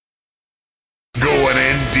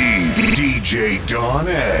DJ Don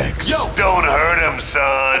X. Yo, don't hurt him,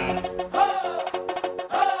 son.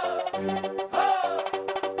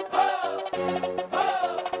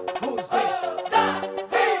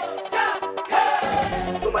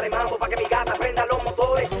 Súmale mambo pa' que mi gata prenda los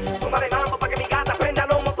motores. Súmale mambo pa' que mi gata prenda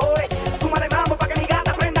los motores. Súmale mambo pa' que mi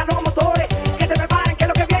gata prenda los motores. Que se preparen que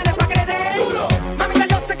lo que viene es pa' que le den duro. Mamita,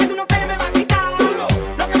 yo sé que tú no te me vas a quitar duro.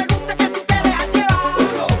 Lo que me gusta es que tú te dejas llevar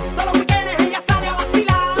duro. Todos los weekends ella sale a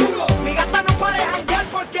vacilar duro. Mi gata no puede janguear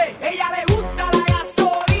porque ella le gusta la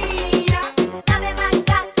gasolina. Dame más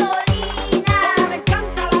gasolina. Como le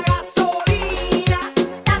encanta la gasolina.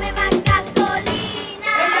 Dame más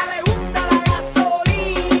gasolina. Ella le gusta la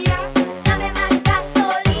gasolina. Dame más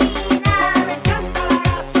gasolina. Como le encanta la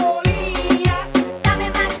gasolina. Dame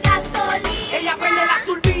más gasolina. Ella prende la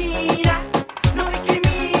turbina, no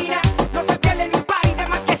discrimina, no se pierde ni un país de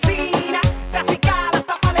marquesina, se acicala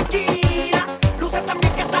hasta pa' la esquina, luce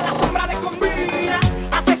también que hasta la sombra le combina,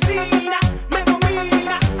 asesina, me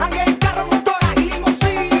domina, anda en carro, motoras y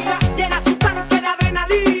limusina, llena su tanque de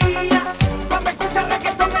adrenalina, cuando escucha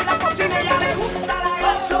reggaetón en la cocina, ella le gusta la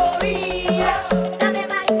gasolina, Dame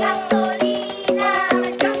más gasolina. le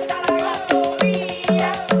encanta la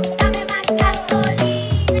gasolina. Dame más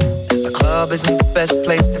gasolina. The club isn't the best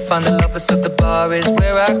place to find the lovers, so the bar is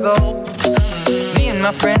where I go. Me and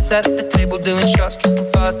my friends at the table doing shots, tripping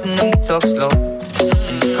fast, and then we talk slow.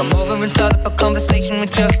 And you come over and start up a conversation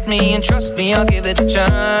with just me, and trust me, I'll give it a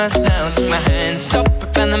chance. Now take my hand, stop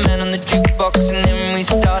it, and the man on the jukebox, and then we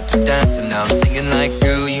start to dance. And now I'm singing like,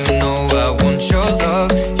 girl, you know I want your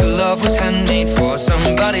love. Your love was handmade for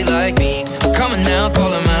somebody like me. Come on now,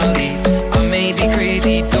 follow my lead. I may be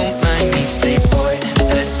crazy, don't mind me. Say, boy,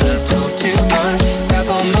 let's not talk too much. Grab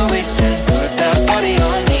on my waist and put that body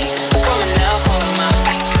on me. Come on now, follow my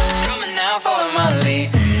lead. Come on now, follow my lead.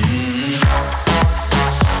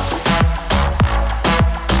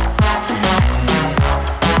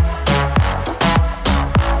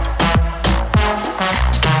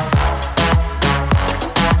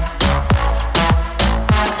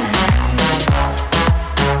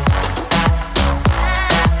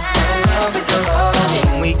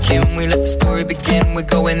 We let the story begin. We're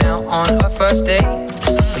going out on our first date.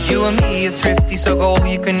 You and me are thrifty, so go all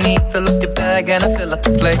you can eat. Fill up your bag and I fill up the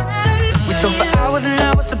plate. We talk for hours and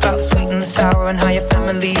hours about the sweet and the sour and how your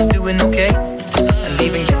family's doing okay. And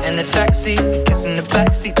leaving, getting a taxi, kissing the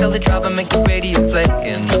backseat, tell the driver make the radio play.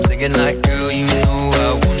 And I'm singing like, girl, you know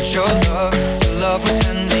I want your love. Your love was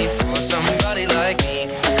handmade for somebody like me.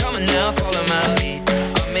 Come on now, follow my lead.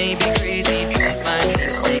 I may be crazy, don't mind me.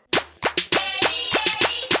 Say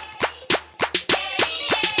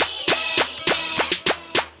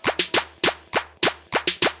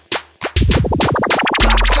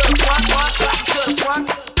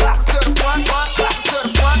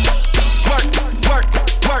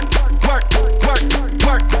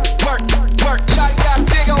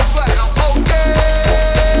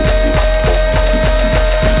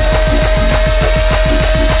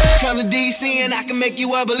Come to DC and I can make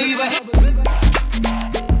you a believer.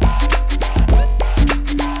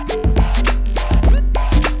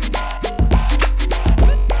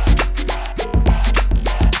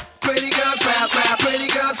 Pretty girls rap, rap, pretty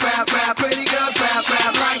girls rap, rap, pretty girls rap,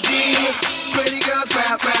 rap like this. Pretty girls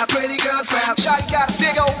rap, rap, pretty girls rap. Shawty got a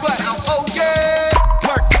big old butt, oh yeah.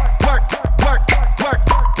 Work, work, work, work,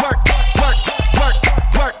 work, work, work, work,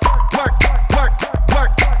 work, work, work, work,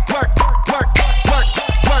 work, work, work, work,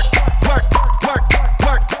 work, work,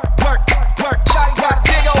 work, work. Shawty got a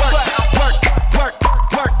big old butt, work, work,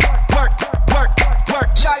 work, work, work, work.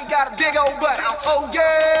 Shawty got a big old butt, oh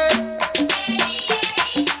yeah.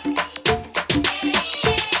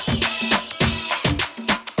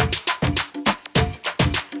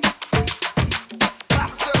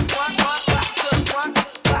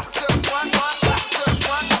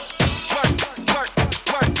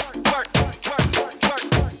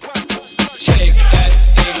 Shake that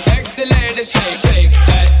thing, sexy lady, shake, shake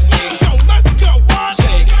that thing. Let's go, what?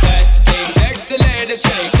 Shake that thing, sexy lady,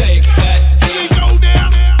 shake, shake that thing. Go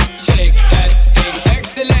down. Shake that thing,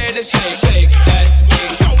 sexy lady, shake, shake that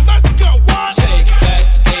thing. Let's go, what? Shake that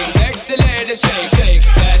thing, sexy lady, shake, shake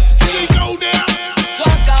that thing. Go down.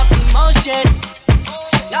 Drunk off emotion,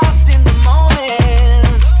 lost in the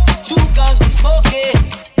moment. Two guns we smoking,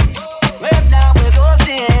 right now we're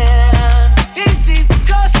ghosting. PC the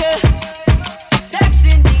coaster, sex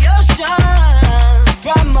in the ocean.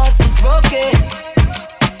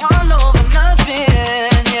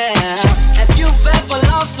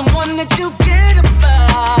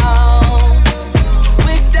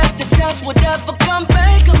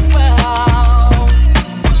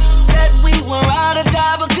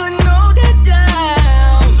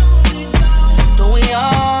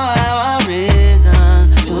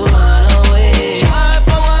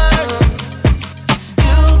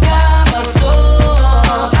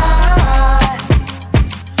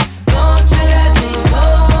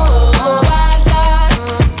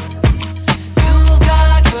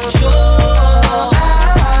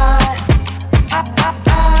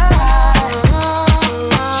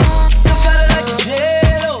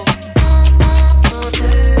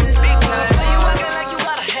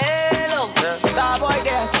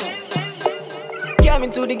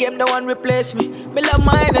 them the one replace me. Me love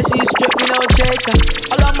my Hennessy straight, me no chaser.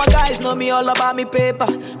 All of my guys know me all about me paper.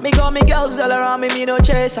 Me got me girls all around me, me no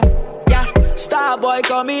chaser. Yeah, star boy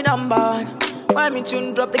call me number one. When me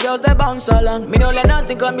tune drop, the girls they bounce along. Me no let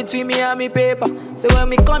nothing come between me and me paper. So when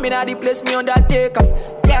me come in, I the place me on that take up.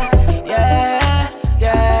 Yeah, yeah,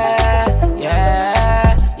 yeah,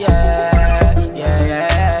 yeah, yeah, yeah,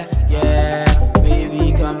 yeah, yeah.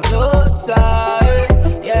 Baby, come closer.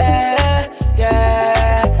 Yeah,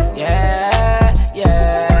 yeah, yeah,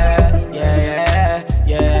 yeah, yeah,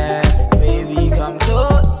 yeah. Baby, come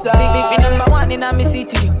closer. Big number one in a me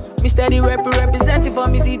city, yo. Me steady representing for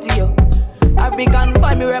me city, yo. African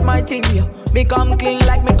boy, me rep my thing, yo. Me come clean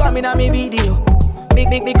like me coming on me video.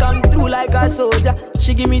 Me come through like a soldier.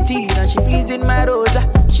 She give me tea and she pleasing my rosa.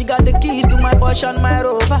 She got the keys to my Porsche and my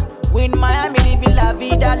Rover. We in Miami living la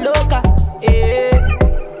vida loca. Yeah,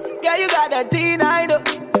 yeah, you got the teen, I know.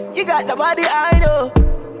 You got the body, I know.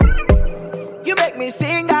 You make me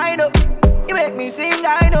sing, I know. You make me sing,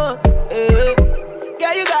 I know. Yeah,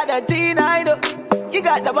 yeah, you got the teen, I know. You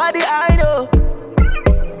got the body, I know.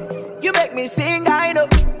 You make me sing, I know.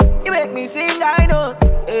 You make me sing, I know.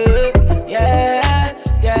 Yeah,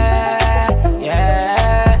 yeah, yeah,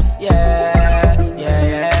 yeah,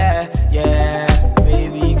 yeah, yeah.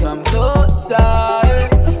 Baby, come closer.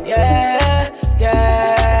 Yeah,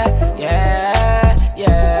 yeah, yeah,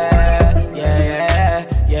 yeah, yeah,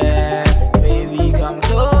 yeah. Baby, come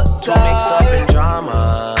closer. To mix up in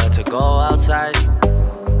drama, to go outside.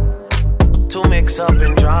 To mix up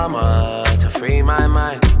in drama, to free my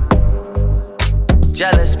mind.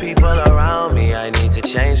 Jealous people around me, I need to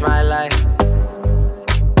change my life.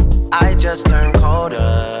 I just turn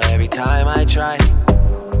colder every time I try.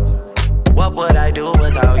 What would I do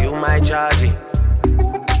without you, my Georgie?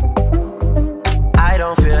 I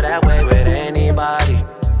don't feel that way with anybody.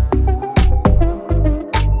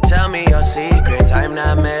 Tell me your secrets, I'm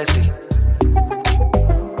not messy.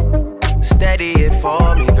 Steady it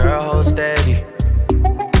for me, girl, hold steady.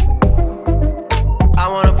 I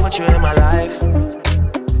wanna put you in my life.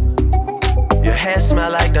 Your hair smell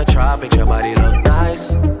like the tropics, your body look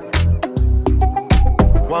nice.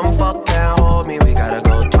 One fuck can't hold me, we gotta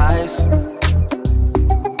go twice.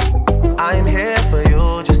 I'm here for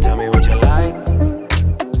you, just tell me what you like.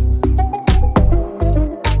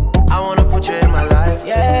 I wanna put you in my life.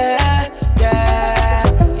 Yeah, yeah,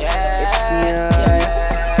 yeah.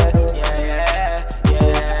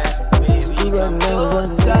 It's baby, come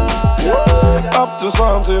closer. Up to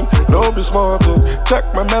something, don't be smarting. Check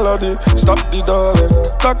my melody, stop the darling.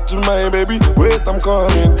 Talk to my baby, wait, I'm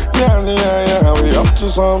coming. Yeah, we up to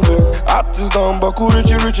something. Artist done, Baku,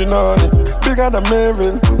 Richie, Nani. Bigger than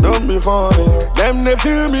Marvin, don't be funny. Them they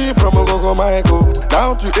feel me from Ogogo Michael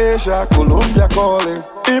down to Asia, Colombia calling.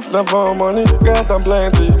 If not for money, get them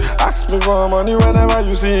plenty. Ask me for money whenever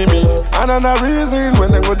you see me. Another reason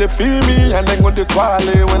when they go they feel me and they go they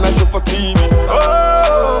quality when I show for TV.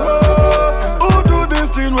 Oh, who do this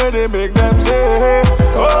thing where they make them say?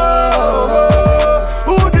 Oh,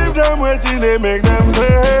 who give them waiting they make them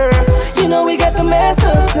say? You know we got the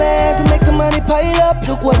master plan to make the money pile up.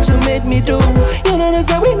 Look what you made me do. You know they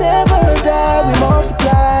say we never die, we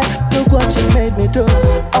multiply. Look what you made me do.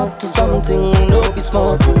 Up to something, no be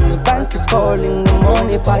small thing. The bank is calling, the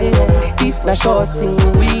money piling. This not short thing,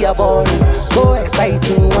 we are balling. So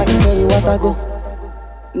exciting, one day what I go.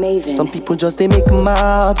 Maven. Some people just they make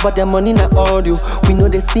mad, but their money not on you. We know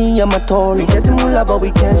they see I'm a tory. We getting moolah, but we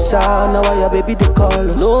can't shout. Now why your baby they call?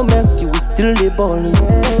 No mercy, we still they ballin'.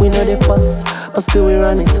 We know they fuss, but still we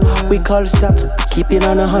run it. We call shot, keep it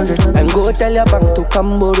on 100. And go tell your bank to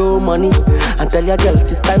come borrow money. And tell your girls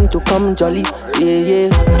it's time to come jolly. Yeah, yeah.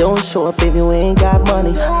 Don't show up if you ain't got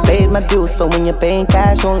money. Paid my dues, so when you're paying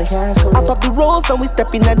cash only. Out of the road, so we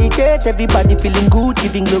step in at the jet. Everybody feeling good,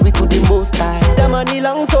 giving glory to the Most High. The money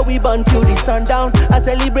long, so we burn till the sundown. A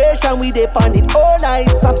celebration, we dey pan it all night.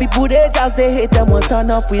 Some people they just they hate them, won't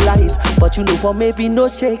turn off we lights. But you know for maybe no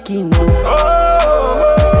shaking, no.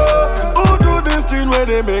 Oh, who do this thing where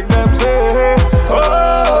they make them say?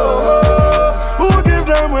 Oh, who give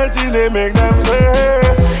them waiting they make them say?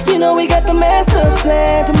 You know we got the master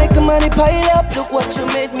plan to make the money pile up. Look what you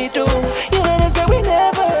made me do. You know they say we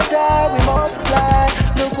never die, we multiply.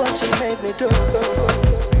 Look what you made me do.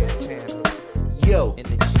 Yo,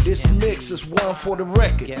 this mix is one for the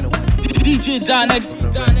record. DJ Danex.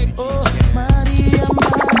 Oh, Maria, Maria.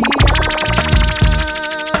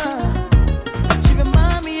 She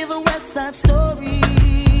remind me of a West Side Story.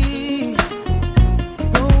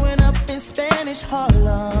 Growing up in Spanish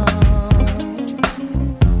Harlem.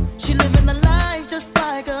 She living a life just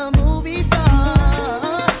like a movie star.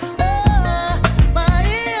 Oh,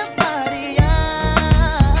 Maria,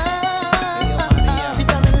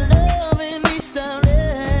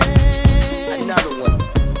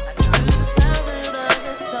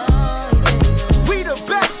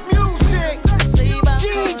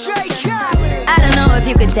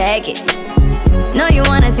 take it. No, you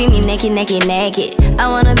wanna see me naked, naked, naked. I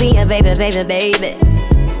wanna be a baby, baby, baby.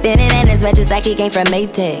 Spinning in his red just like he came from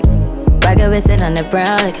Maytag. Rocket with it on the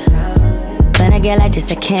brown liquor. When I get like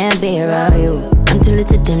this, I can't be around you. I'm too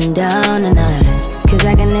little to dim down a notch. Cause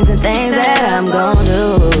I can into things that I'm gon'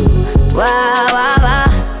 do. Wow, wow, wow.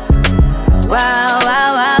 Wow, wow,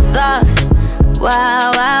 wow, thoughts.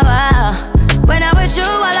 Wow, wow, wow. When I'm with you,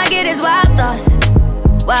 all I get is wild thoughts.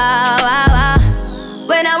 Wow, wow, wow.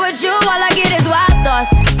 When I'm with you, all I get is wild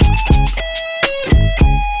thoughts.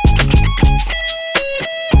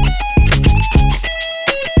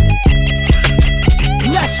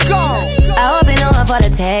 Let's go. I hope you know I'm for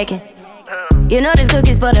the taking. You know this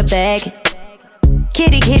cookie's for the bag.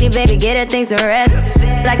 Kitty, kitty, baby, get her things to rest.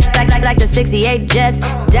 Like the 68 Jets.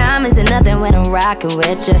 Diamonds are nothing when I'm rockin'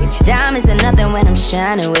 with ya. Diamonds are nothing when I'm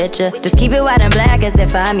shining with ya. Just keep it white and black as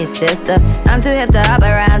if I'm your sister. I'm too hip to hop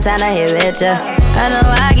around, time to hit with ya. I know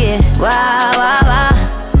I get wow, wow, wow.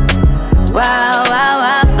 Wow, wow,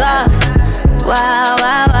 wow, thoughts. Wow,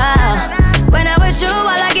 wow, wow. When I'm with you, all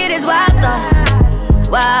I get is wild thoughts.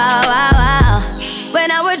 Wow, wow, wow.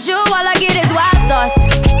 When I'm with you, all I get is wild thoughts.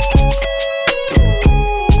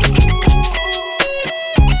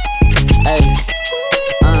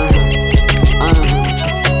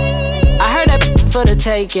 For the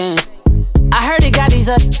taking, I heard it got these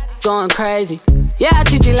up going crazy. Yeah, I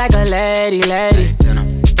treat you like a lady, lady.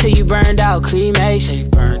 Till you burned out, cremation.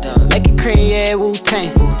 Make it cream, yeah,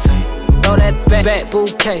 Wu-Tang. Throw that back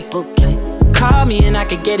bouquet. Call me and I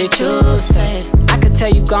could get it, you say. I could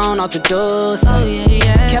tell you gone off the door, say. Oh, yeah,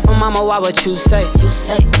 yeah. Careful, mama, why what you say?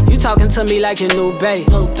 You talking to me like your new babe.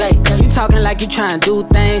 You talking like you trying to do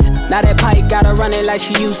things. Now that pipe gotta run it like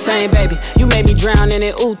she Usain, baby. You made me drown in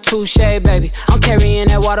it, ooh, touche, baby. I'm carrying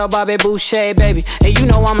that water, Bobby Boucher, baby. And you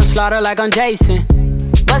know I'ma slaughter like I'm Jason.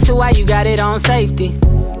 Busted, why you got it on safety?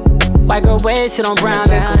 White girl red shit on brown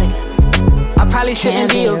liquor. I probably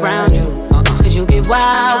shouldn't be around you. Cause you get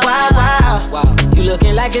wild, wild, wild. You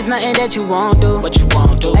looking like it's nothing that you won't do. What you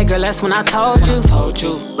won't do? Hey girl, that's when I told you.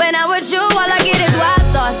 When I'm with you, all I get is wild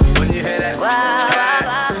thoughts. When you hear that? Wow, wow,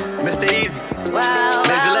 wow. Mr. Easy. Wow,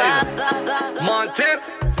 Major wow, Lazer.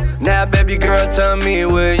 Montana. Now baby girl, tell me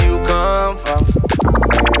where you come from.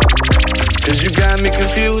 Cause you got me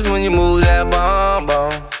confused when you move that bomb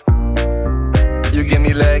bomb. You give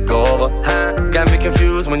me leg over, huh? Got me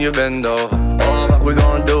confused when you bend over. We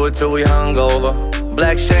gon' do it till we hungover.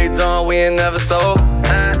 Black shades on, we ain't never sober,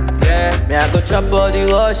 huh? Yeah. Me I go chop all the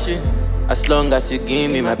washing, as long as you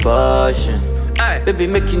give me my passion. Aye. Baby,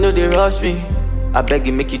 make you know they rush me. I beg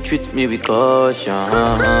you, make you treat me with caution.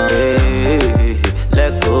 Hey,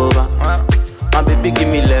 leg over. My baby, give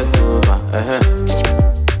me leg over.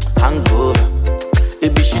 Hangover.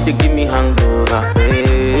 Baby, she dey give me hangover.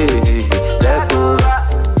 Hey, leg over.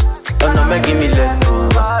 Oh no, make give me leg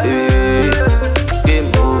over. Hey,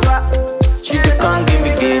 game over. She dey come give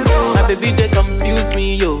me game over. My baby, they confuse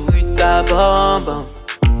me, yo, with that bomb bomb.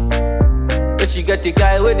 But she got the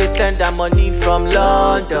guy where they send her money from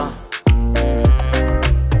London.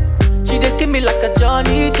 She dey see me like a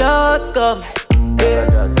Johnny just come.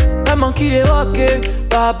 Yeah. My monkey they walking,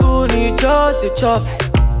 baboon he just the chop.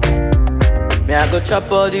 Me I go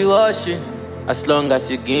chop all the washing, as long as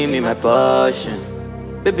you give me my passion.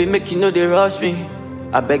 Baby, make you know they rush me.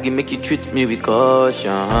 I beg you, make you treat me with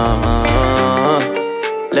caution.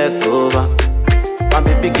 Leg over. My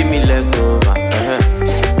baby, give me leg over.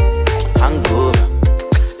 Hangover.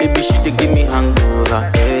 Baby, she dey give me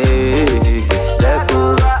hangover. Hey, leg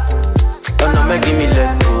over. Oh no, make give me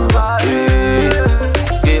leg over. Hey,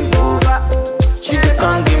 game over. She dey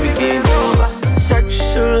come give me game over.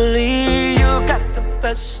 Sexually, you got the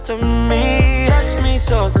best of me. Touch me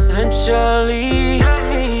so sensually. Love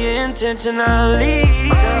me intentionally.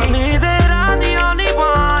 Tell me that I'm the only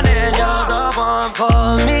one and you're the one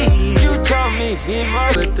for me. You told me be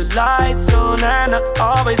more with the lights on and I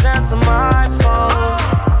always answer my phone.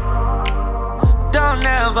 Don't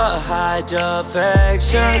ever hide your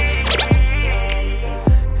affection.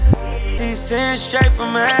 Descend straight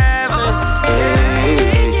from heaven.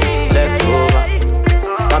 Hey, leg over.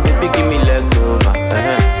 My baby give me leg over.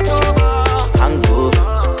 Hangover.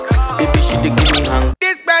 Baby she dey give me hangover.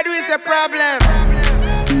 This bad is a problem.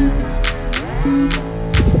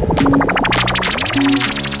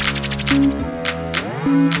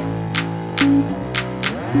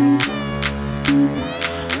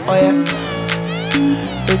 Oh yeah,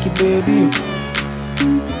 take it baby.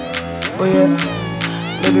 Oh yeah,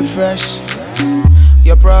 baby fresh.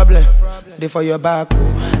 Your problem, they for your back, oh.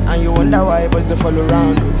 And you wonder why boys they follow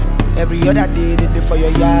around, oh. Every other day they for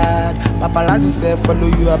your yard. Paparazzi say follow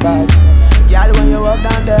you about. Girl, when you walk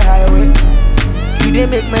down the highway, you dey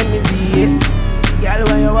make men see it. Girl,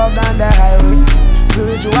 when you walk down the highway,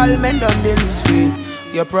 spiritual men don't they lose faith.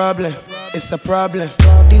 Your problem, it's a problem.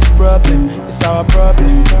 This problem, it's our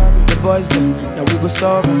problem. The boys them, now we go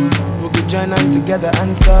solve them. We go join them together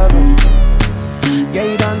and solve them. Yeah,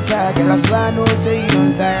 you don't tire, girl, I swear I know, say you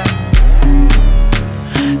don't tire.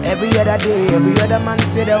 Every other day, every other man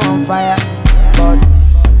say they on fire. But,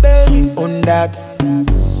 baby, on that,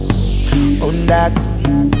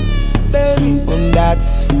 baby, on that.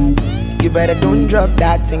 You better don't drop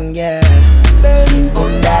that thing, yeah. Baby,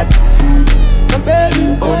 on that,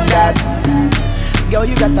 baby, on that. Girl,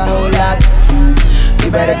 you got a whole lot.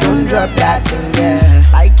 You better don't drop that thing, yeah.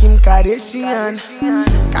 Like Kim Kardashian,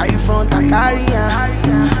 carry front and carry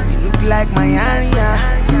on. You look like my area.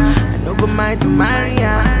 I no go mind to marry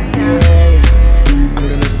ya. Yeah. I'm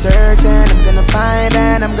gonna search and I'm gonna find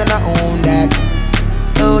and I'm gonna own that.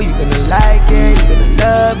 Oh, you're gonna like it, you're gonna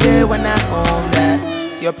love it when I own that.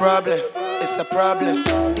 Your problem, it's a problem.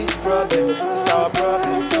 This problem, it's our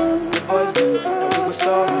problem. The boys them, now we go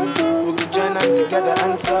solve them. We go join them together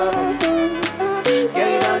and solve them. Yeah,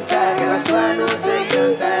 you don't tire, girl, I swear I know, say you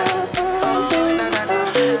don't tire. Oh, no.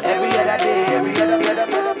 Every other day, every other.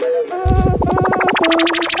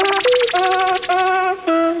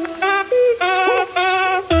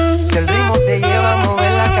 Si el ritmo te lleva a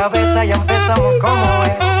mover la cabeza, ya empezamos como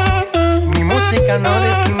es. Mi música no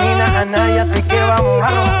discrimina a nadie, así que vamos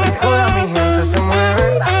a romper. Toda mi gente se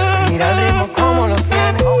mueve. Mira el ritmo como los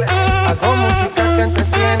tiene. Hago música que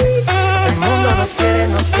entretiene. El mundo nos quiere,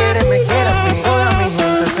 me quiere a mí. Toda mi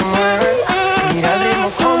gente se mueve. Mira el ritmo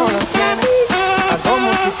como los tiene. Hago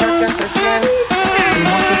música que entretiene. Mi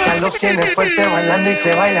música los tiene fuerte bailando y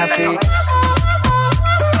se baila así.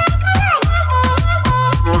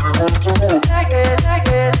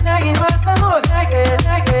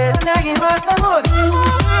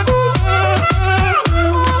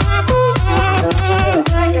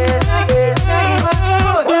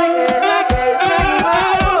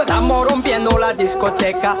 Estamos rompiendo la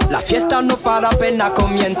discoteca, la fiesta no para, apenas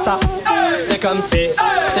comienza. C'est comme si,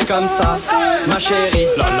 c'est comme ça, ma chérie.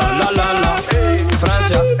 La la la la la.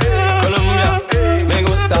 Francia, Colombia, me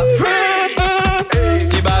gusta. Freeze.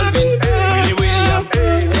 J Balvin, Willy William,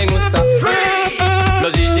 me gusta. Freeze.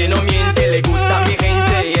 Los DJ no mienten, le gusta a mi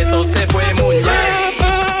gente y eso se fue muy bien.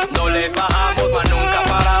 No le bajamos, mas nunca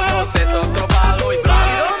paramos, es otro palo y bravo.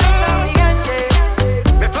 ¿Y dónde está mi gente?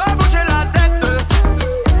 Me fue a bouger la tête.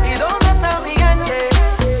 ¿Y dónde está mi gente?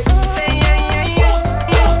 Say yeah, yeah,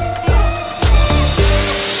 yeah.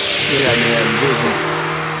 You got me having vision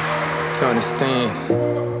to understand.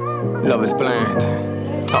 Love is blind.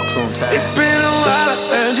 Talk to him, Ty. It's been a while, I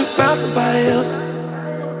heard you found somebody else.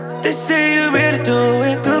 They say you're ready to do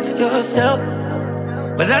it good for yourself,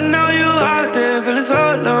 but I know you out there feeling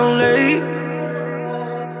so lonely.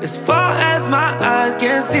 As far as my eyes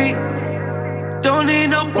can see, don't need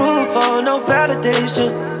no proof or no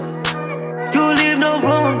validation. You leave no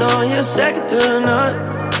room, no, you're second to none.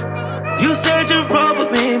 You said you're wrong for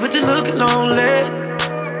me, but you're looking lonely.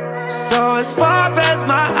 So as far as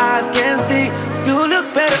my eyes can see, you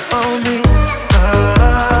look better on me.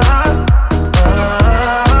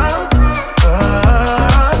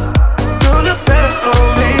 You look better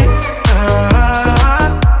on me.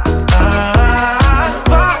 As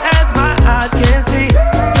far as my eyes can see,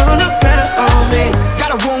 you look better on me.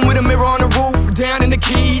 Got a room with a mirror on the roof, down in the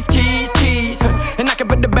keys. And I can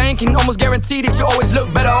bet the bank and almost guarantee that you always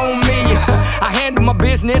look better on me. I handle my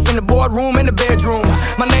business in the boardroom and the bedroom.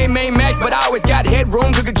 My name ain't Max, but I always got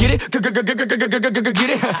headroom. Get it? Get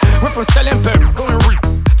it? Went from selling purple, going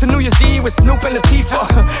to New Year's Eve with Snoop and Latifah.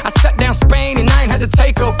 I shut down Spain and I ain't had to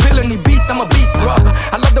take a pill in these beats. I'm a beast, bro.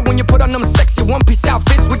 I love that when you put on them sexy one-piece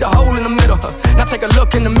outfits with the hole in the middle. Now take a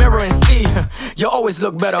look in the mirror and see, you always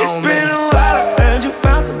look better on me. It's been a while, I heard you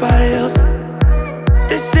found somebody else.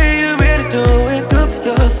 They say you're ready to do it good for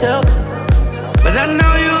yourself, but I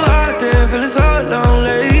know you out there feeling so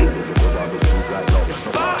lonely. As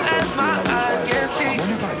far as my eyes can see.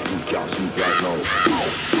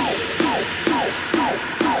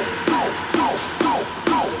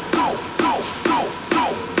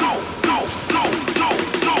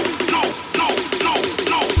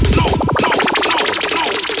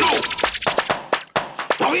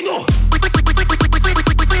 What we do?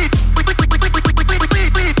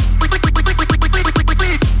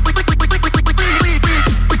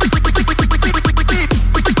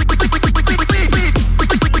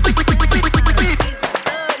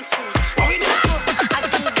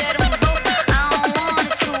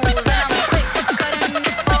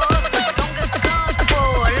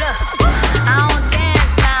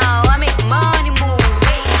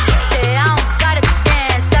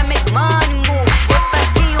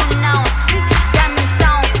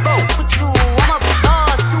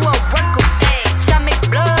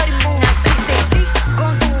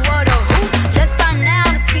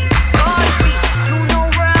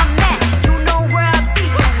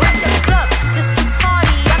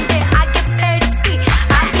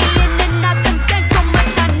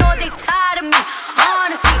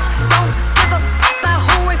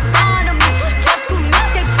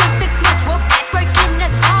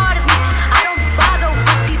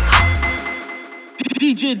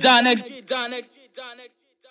 done next.